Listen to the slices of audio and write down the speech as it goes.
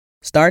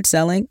Start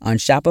selling on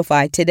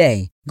Shopify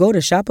today. Go to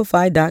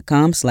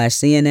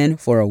shopify.com/CNN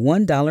for a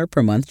 $1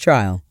 per month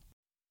trial.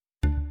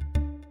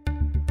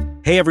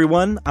 Hey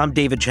everyone, I'm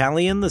David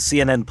Chalian, the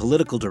CNN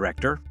political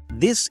director.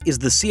 This is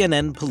the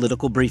CNN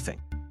Political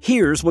Briefing.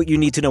 Here's what you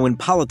need to know in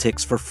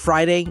politics for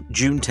Friday,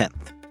 June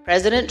 10th.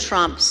 President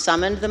Trump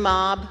summoned the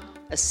mob,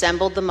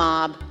 assembled the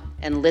mob,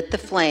 and lit the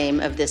flame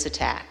of this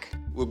attack.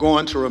 We're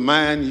going to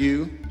remind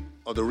you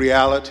of the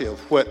reality of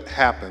what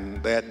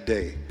happened that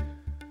day.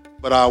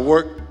 But our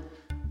work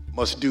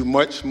must do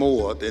much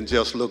more than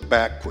just look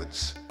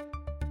backwards.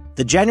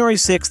 The January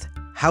 6th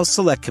House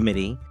Select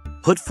Committee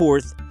put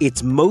forth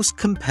its most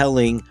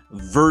compelling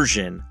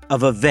version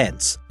of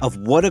events of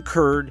what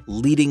occurred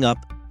leading up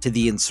to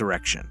the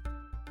insurrection.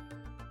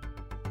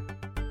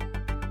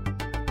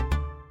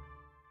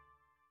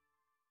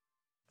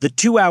 The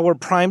 2-hour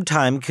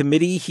primetime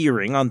committee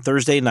hearing on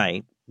Thursday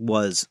night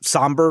was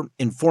somber,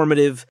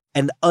 informative,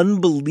 and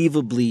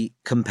unbelievably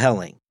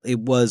compelling. It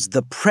was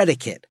the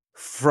predicate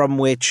from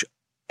which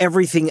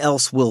everything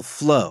else will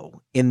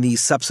flow in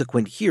these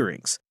subsequent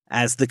hearings.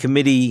 As the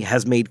committee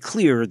has made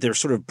clear, they're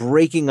sort of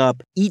breaking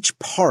up each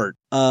part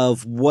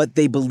of what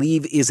they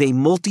believe is a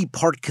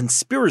multi-part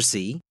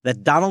conspiracy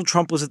that Donald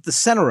Trump was at the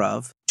center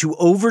of to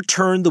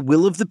overturn the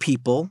will of the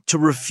people, to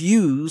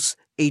refuse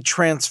a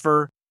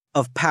transfer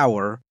of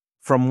power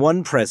from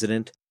one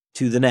president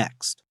to the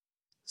next.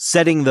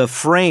 Setting the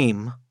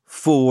frame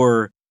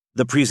for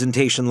the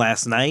presentation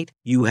last night,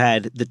 you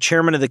had the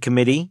chairman of the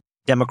committee,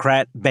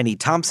 Democrat Benny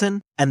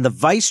Thompson, and the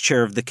vice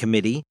chair of the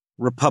committee,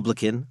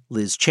 Republican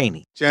Liz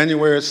Cheney.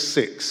 January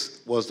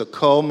 6th was the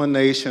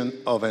culmination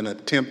of an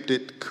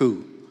attempted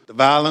coup. The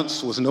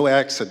violence was no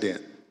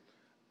accident.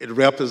 It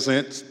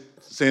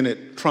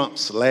represented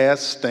Trump's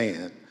last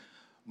stand,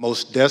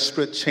 most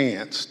desperate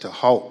chance to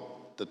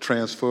halt the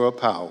transfer of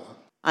power.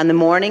 On the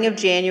morning of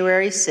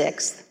January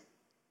 6th,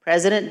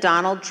 President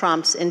Donald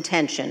Trump's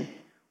intention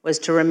was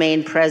to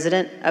remain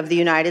President of the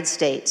United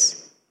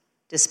States,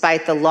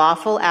 despite the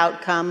lawful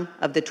outcome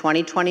of the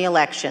 2020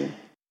 election.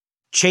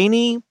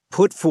 Cheney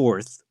put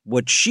forth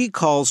what she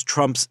calls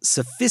Trump's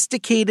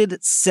sophisticated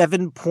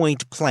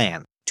 7-point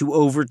plan to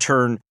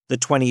overturn the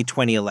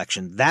 2020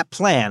 election. That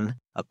plan,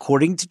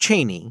 according to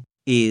Cheney,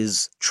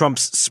 is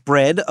Trump's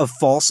spread of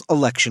false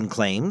election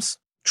claims.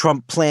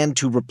 Trump planned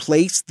to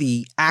replace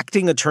the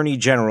acting attorney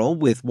general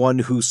with one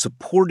who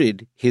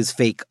supported his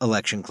fake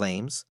election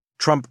claims.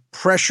 Trump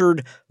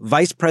pressured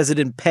Vice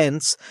President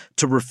Pence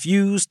to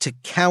refuse to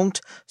count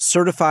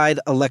certified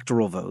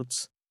electoral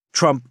votes.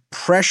 Trump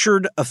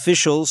pressured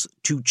officials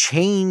to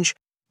change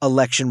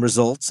election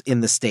results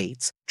in the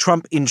states.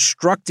 Trump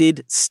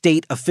instructed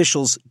state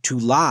officials to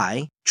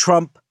lie.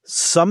 Trump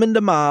summoned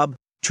a mob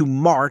to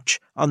march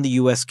on the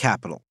U.S.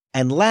 Capitol.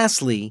 And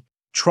lastly,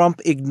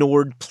 Trump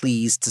ignored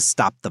pleas to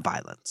stop the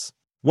violence.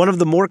 One of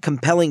the more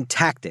compelling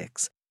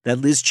tactics that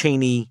Liz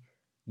Cheney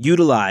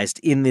utilized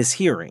in this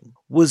hearing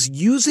was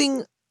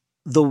using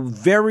the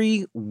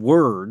very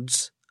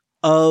words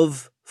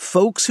of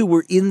folks who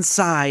were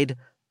inside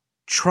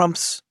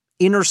Trump's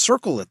inner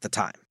circle at the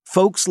time.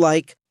 Folks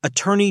like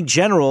Attorney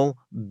General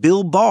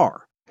Bill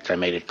Barr. I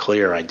made it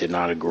clear I did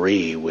not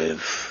agree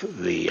with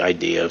the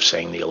idea of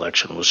saying the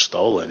election was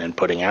stolen and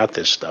putting out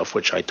this stuff,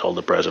 which I told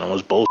the president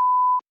was bullshit.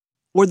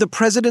 Or the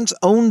president's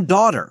own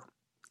daughter,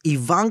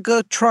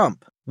 Ivanka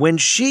Trump, when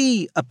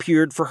she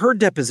appeared for her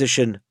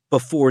deposition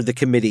before the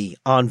committee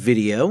on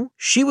video,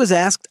 she was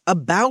asked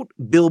about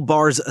Bill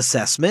Barr's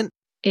assessment.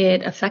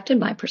 It affected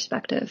my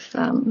perspective.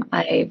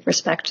 I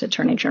respect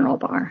Attorney General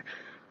Barr.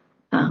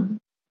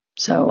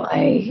 So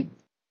I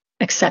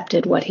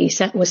accepted what he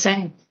was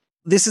saying.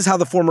 This is how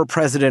the former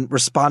president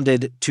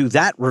responded to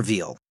that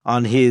reveal.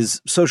 On his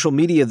social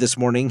media this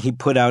morning, he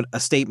put out a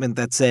statement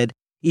that said,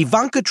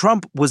 Ivanka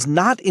Trump was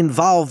not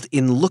involved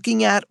in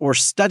looking at or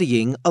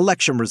studying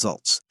election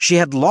results. She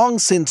had long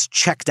since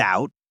checked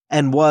out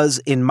and was,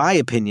 in my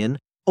opinion,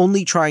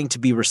 only trying to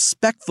be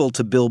respectful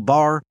to Bill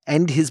Barr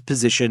and his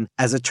position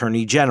as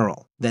Attorney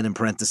General. Then in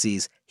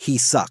parentheses, he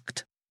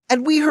sucked.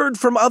 And we heard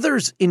from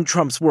others in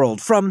Trump's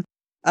world, from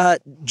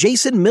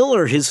Jason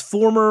Miller, his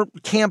former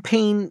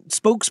campaign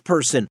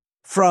spokesperson,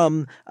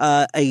 from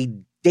a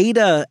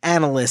data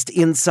analyst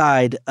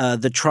inside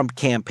the Trump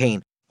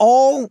campaign,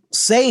 all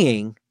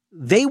saying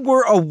they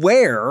were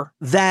aware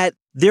that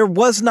there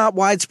was not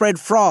widespread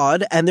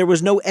fraud and there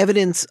was no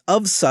evidence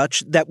of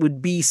such that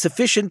would be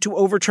sufficient to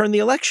overturn the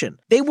election.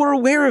 They were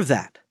aware of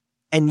that.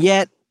 And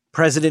yet,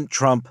 President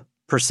Trump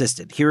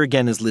persisted. Here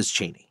again is Liz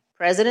Cheney.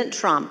 President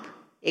Trump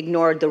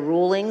ignored the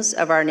rulings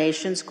of our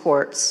nation's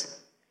courts.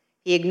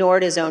 He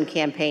ignored his own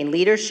campaign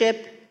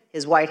leadership,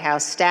 his White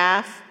House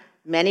staff,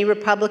 many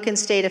Republican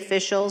state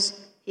officials.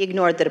 He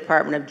ignored the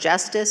Department of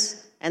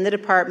Justice and the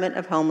Department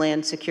of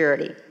Homeland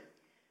Security.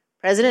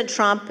 President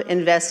Trump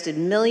invested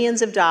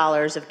millions of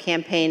dollars of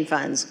campaign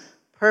funds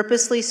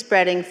purposely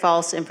spreading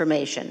false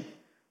information,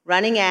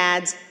 running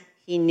ads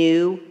he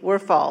knew were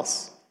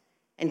false,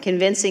 and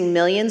convincing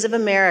millions of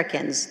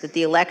Americans that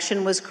the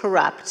election was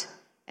corrupt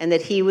and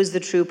that he was the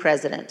true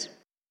president.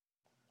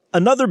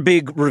 Another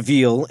big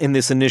reveal in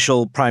this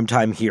initial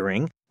primetime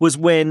hearing was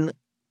when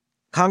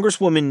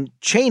Congresswoman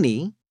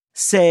Cheney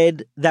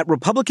said that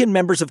Republican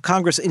members of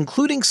Congress,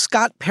 including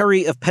Scott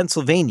Perry of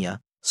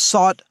Pennsylvania,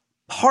 sought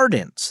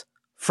pardons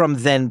from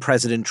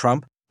then-President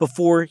Trump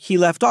before he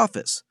left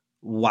office.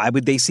 Why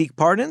would they seek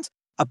pardons?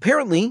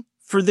 Apparently,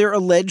 for their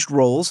alleged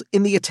roles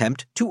in the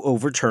attempt to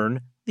overturn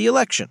the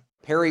election.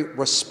 Perry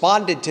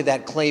responded to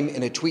that claim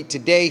in a tweet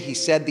today. He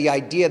said the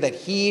idea that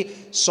he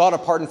sought a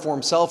pardon for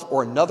himself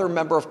or another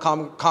member of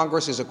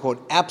Congress is a,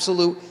 quote,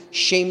 absolute,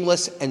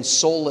 shameless, and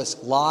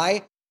soulless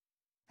lie.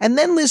 And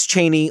then Liz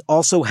Cheney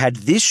also had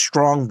this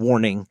strong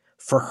warning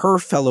for her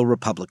fellow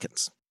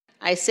Republicans.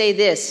 I say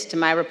this to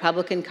my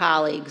Republican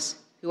colleagues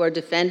who are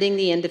defending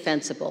the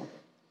indefensible.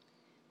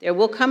 There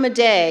will come a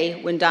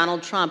day when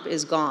Donald Trump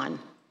is gone,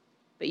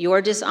 but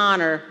your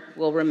dishonor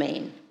will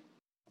remain.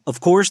 Of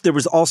course, there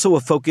was also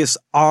a focus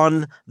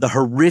on the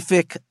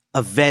horrific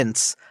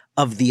events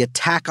of the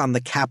attack on the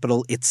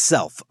Capitol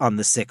itself on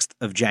the 6th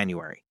of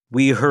January.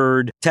 We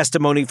heard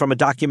testimony from a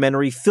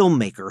documentary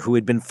filmmaker who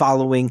had been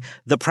following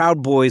the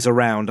Proud Boys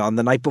around on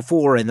the night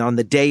before and on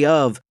the day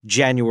of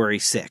January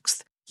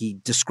 6th. He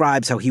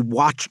describes how he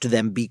watched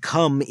them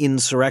become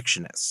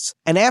insurrectionists.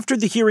 And after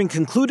the hearing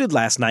concluded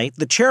last night,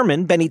 the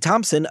chairman, Benny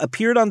Thompson,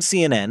 appeared on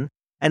CNN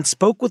and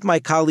spoke with my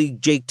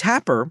colleague Jake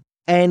Tapper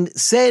and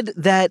said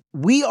that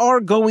we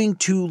are going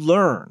to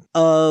learn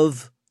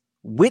of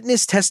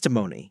witness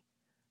testimony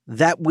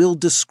that will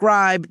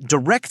describe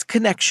direct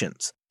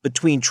connections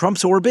between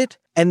Trump's orbit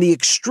and the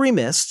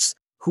extremists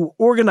who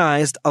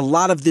organized a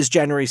lot of this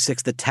January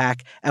 6th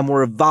attack and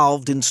were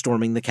involved in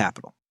storming the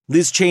Capitol.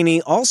 Liz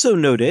Cheney also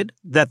noted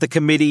that the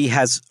committee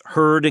has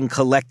heard and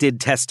collected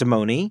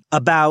testimony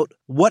about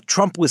what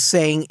Trump was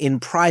saying in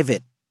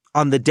private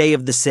on the day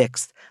of the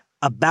 6th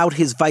about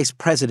his vice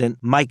president,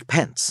 Mike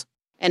Pence.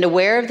 And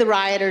aware of the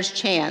rioters'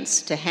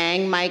 chance to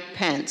hang Mike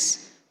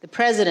Pence, the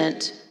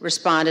president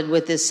responded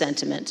with this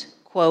sentiment,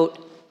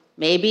 quote,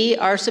 maybe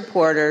our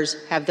supporters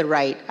have the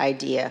right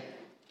idea.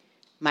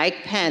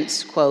 Mike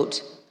Pence,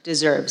 quote,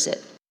 deserves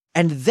it.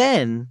 And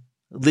then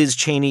Liz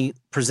Cheney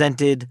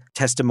presented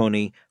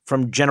testimony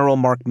from General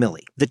Mark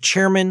Milley, the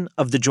chairman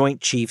of the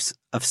Joint Chiefs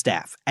of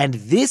Staff. And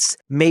this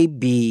may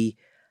be,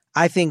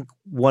 I think,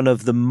 one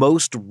of the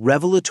most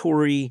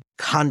revelatory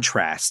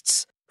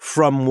contrasts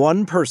from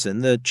one person,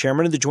 the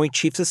chairman of the Joint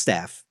Chiefs of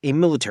Staff, a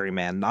military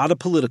man, not a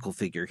political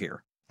figure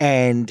here,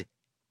 and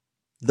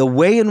the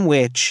way in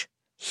which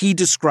he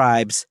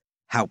describes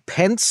how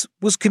Pence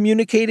was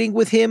communicating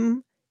with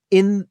him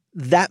in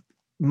that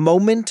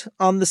moment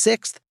on the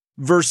 6th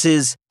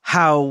versus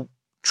how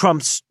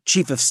Trump's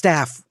chief of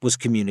staff was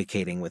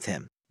communicating with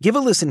him. Give a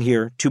listen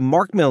here to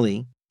Mark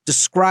Milley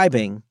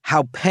describing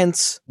how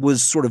Pence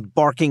was sort of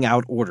barking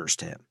out orders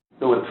to him.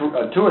 There were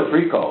 2 or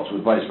 3 calls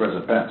with Vice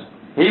President Pence.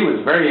 He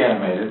was very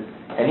animated,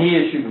 and he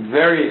issued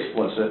very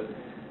explicit,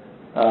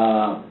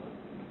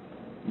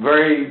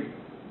 very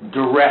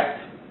direct,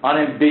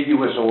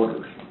 unambiguous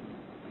orders.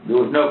 There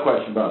was no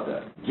question about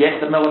that. Get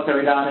the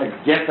military down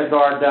here, get the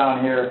Guard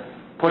down here,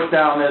 put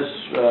down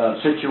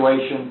this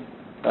situation,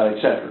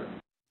 etc.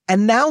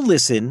 And now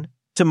listen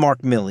to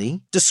Mark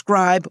Milley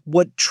describe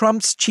what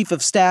Trump's chief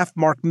of staff,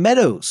 Mark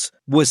Meadows,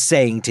 was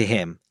saying to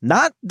him.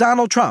 Not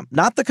Donald Trump,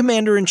 not the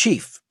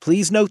commander-in-chief.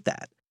 Please note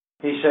that.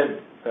 He said,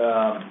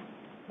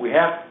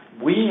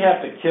 we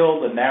have to kill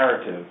the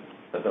narrative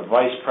that the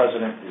vice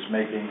president is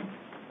making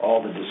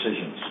all the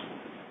decisions.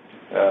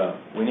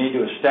 We need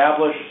to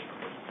establish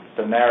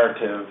the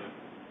narrative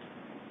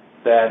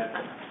that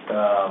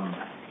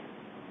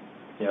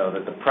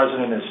that the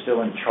president is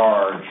still in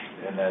charge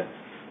and that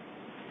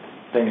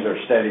things are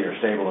steady or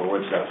stable or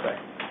what's that thing.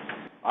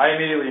 I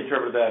immediately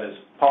interpreted that as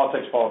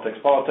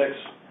politics.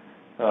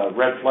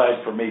 Red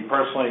flag for me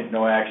personally,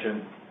 no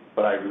action,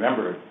 but I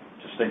remember it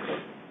distinctly.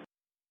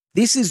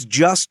 This is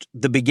just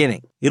the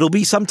beginning. It'll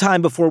be some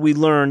time before we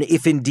learn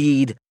if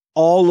indeed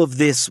all of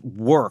this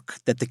work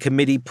that the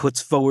committee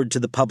puts forward to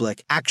the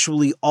public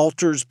actually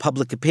alters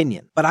public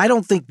opinion. But I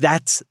don't think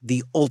that's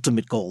the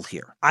ultimate goal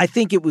here. I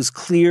think it was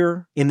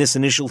clear in this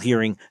initial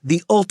hearing,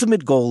 the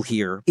ultimate goal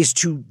here is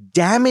to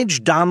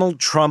damage Donald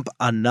Trump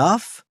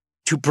enough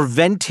to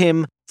prevent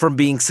him from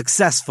being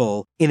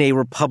successful in a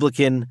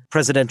Republican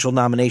presidential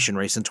nomination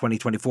race in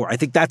 2024. I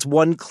think that's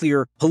one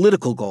clear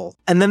political goal.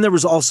 And then there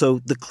was also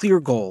the clear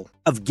goal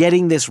of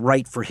getting this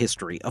right for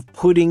history, of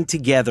putting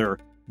together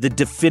the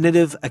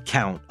definitive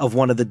account of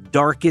one of the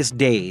darkest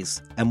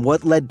days and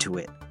what led to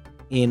it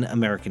in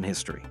American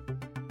history.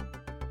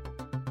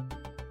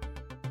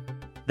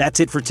 That's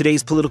it for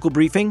today's political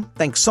briefing.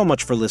 Thanks so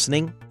much for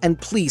listening. And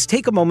please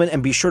take a moment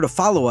and be sure to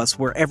follow us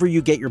wherever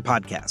you get your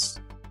podcasts.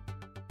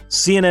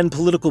 CNN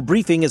Political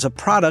Briefing is a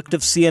product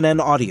of CNN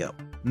Audio.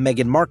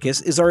 Megan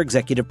Marcus is our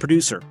executive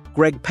producer.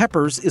 Greg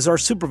Peppers is our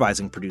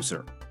supervising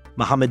producer.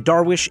 Mohammed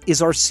Darwish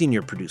is our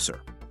senior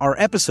producer. Our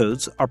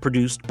episodes are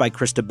produced by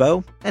Krista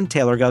Bowe and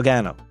Taylor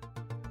Galgano.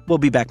 We'll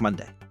be back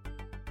Monday.